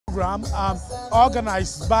program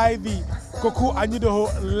organized by the Koku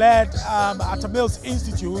Anyidoho-led Atta Mills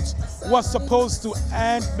Institute was supposed to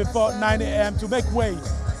end before 9 a.m. to make way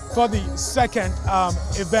for the second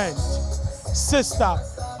event. Sister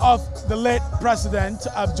of the late president,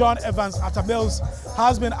 John Evans Atta Mills,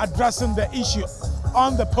 has been addressing the issue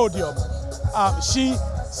on the podium. She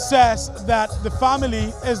says that the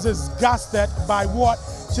family is disgusted by what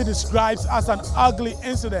she describes as an ugly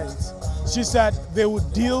incident. She said they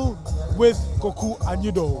would deal with Koku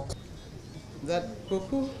Anyidoho. That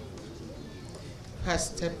Koku has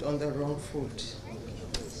stepped on the wrong foot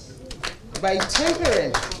by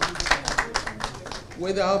tampering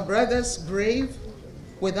with our brother's grave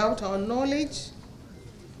without our knowledge.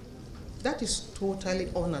 That is totally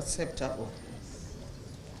unacceptable.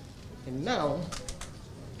 And now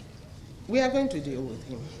we are going to deal with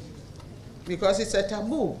him because it's a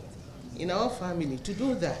taboo in our family to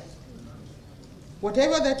do that.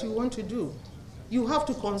 Whatever that you want to do, you have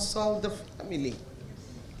to consult the family,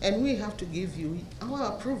 and we have to give you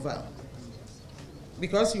our approval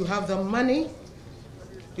because you have the money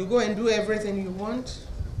to go and do everything you want.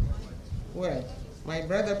 Well, my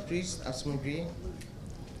brother preached Asomdwee,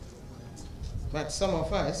 but some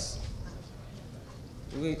of us,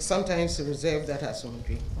 we sometimes reserve that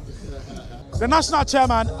Asomdwee. The national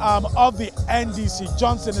chairman of the NDC,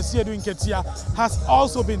 Johnson Ketia, has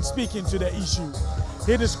also been speaking to the issue.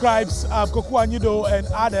 He describes Koku Anyidoho and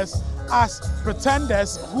others as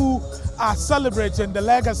pretenders who are celebrating the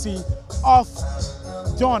legacy of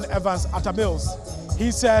John Evans Atta Mills.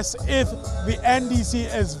 He says if the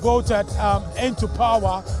NDC is voted into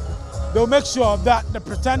power, they'll make sure that the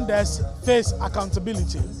pretenders face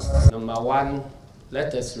accountability. Number one,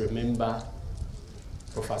 let us remember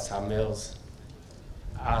Professor Mills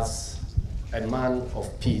as a man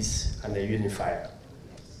of peace and a unifier.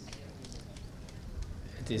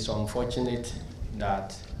 It is unfortunate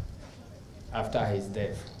that after his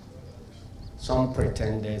death, some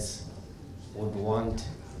pretenders would want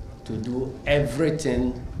to do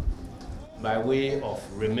everything by way of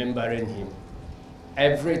remembering him,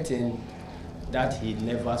 everything that he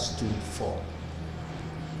never stood for.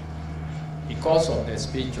 Because of the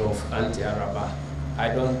speech of anti-Araba, I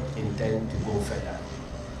don't intend to go further.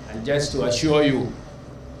 And just to assure you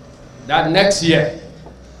that next year,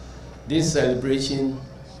 this celebration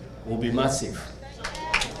will be massive.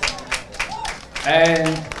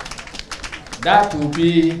 And that will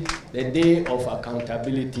be the day of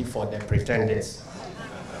accountability for the pretenders.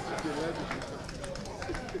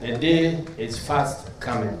 The day is fast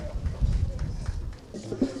coming.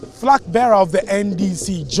 Flag bearer of the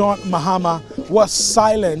NDC, John Mahama, was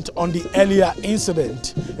silent on the earlier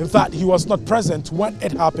incident. In fact, he was not present when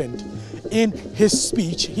it happened. In his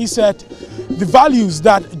speech, he said the values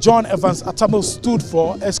that John Evans Atta Mills stood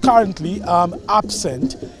for is currently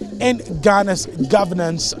absent in Ghana's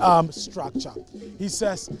governance structure. He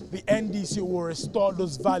says the NDC will restore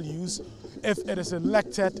those values if it is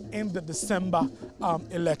elected in the December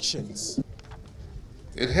elections.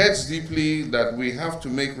 It hurts deeply that we have to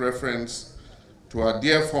make reference to our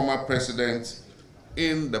dear former president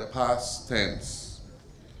in the past tense,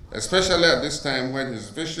 especially at this time when his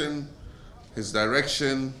vision, his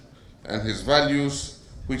direction, and his values,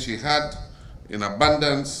 which he had in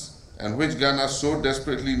abundance and which Ghana so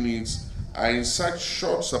desperately needs, are in such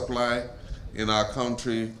short supply in our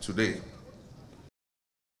country today.